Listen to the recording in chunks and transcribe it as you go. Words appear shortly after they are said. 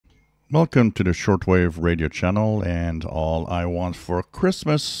Welcome to the shortwave radio channel, and all I want for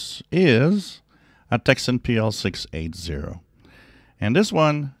Christmas is a Tecsun PL 680. And this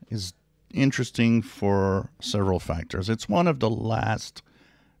one is interesting for several factors. It's one of the last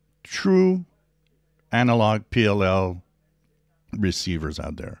true analog PLL receivers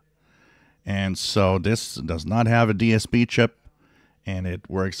out there. And so this does not have a DSP chip, and it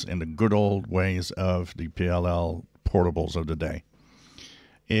works in the good old ways of the PLL portables of the day.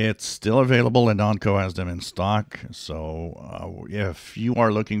 It's still available, and Onco has them in stock. So if you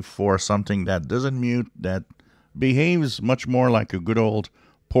are looking for something that doesn't mute, that behaves much more like a good old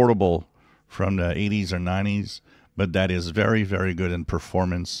portable from the 80s or 90s, but that is very, very good in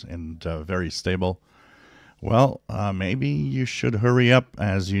performance and very stable, well, maybe you should hurry up,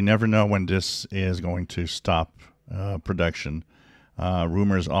 as you never know when this is going to stop production.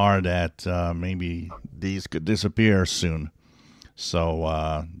 Rumors are that maybe these could disappear soon.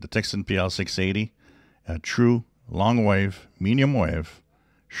 So the Tecsun PL 680, a true long wave, medium wave,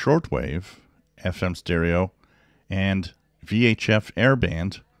 short wave, FM stereo, and VHF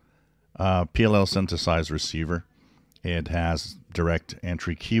Airband PLL synthesized receiver. It has direct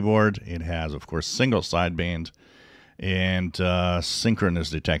entry keyboard. It has, of course, single sideband and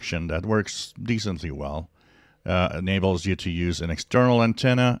synchronous detection that works decently well. Enables you to use an external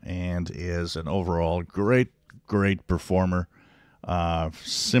antenna and is an overall great performer.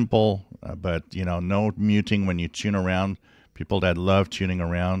 Simple, but no muting when you tune around. People that love tuning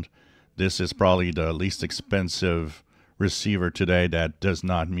around, this is probably the least expensive receiver today that does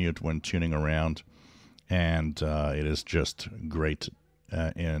not mute when tuning around, and it is just great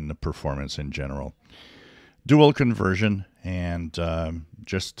in performance in general. Dual conversion, and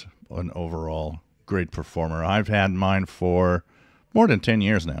just an overall great performer. I've had mine for more than 10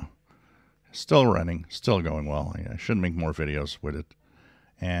 years now. Still running, still going well. I should make more videos with it.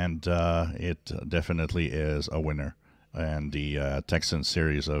 And it definitely is a winner. And the Tecsun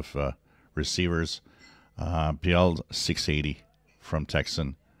series of receivers, PL 680 from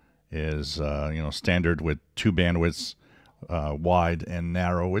Tecsun, is standard with two bandwidths, wide and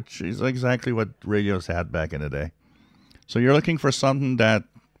narrow, which is exactly what radios had back in the day. So you're looking for something that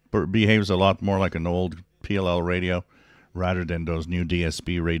behaves a lot more like an old PLL radio, rather than those new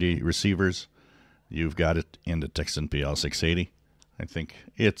DSP radio receivers. You've got it in the Tecsun PL 680. I think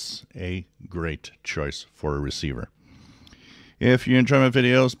it's a great choice for a receiver. If you enjoy my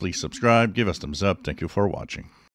videos, please subscribe, give us thumbs up. Thank you for watching.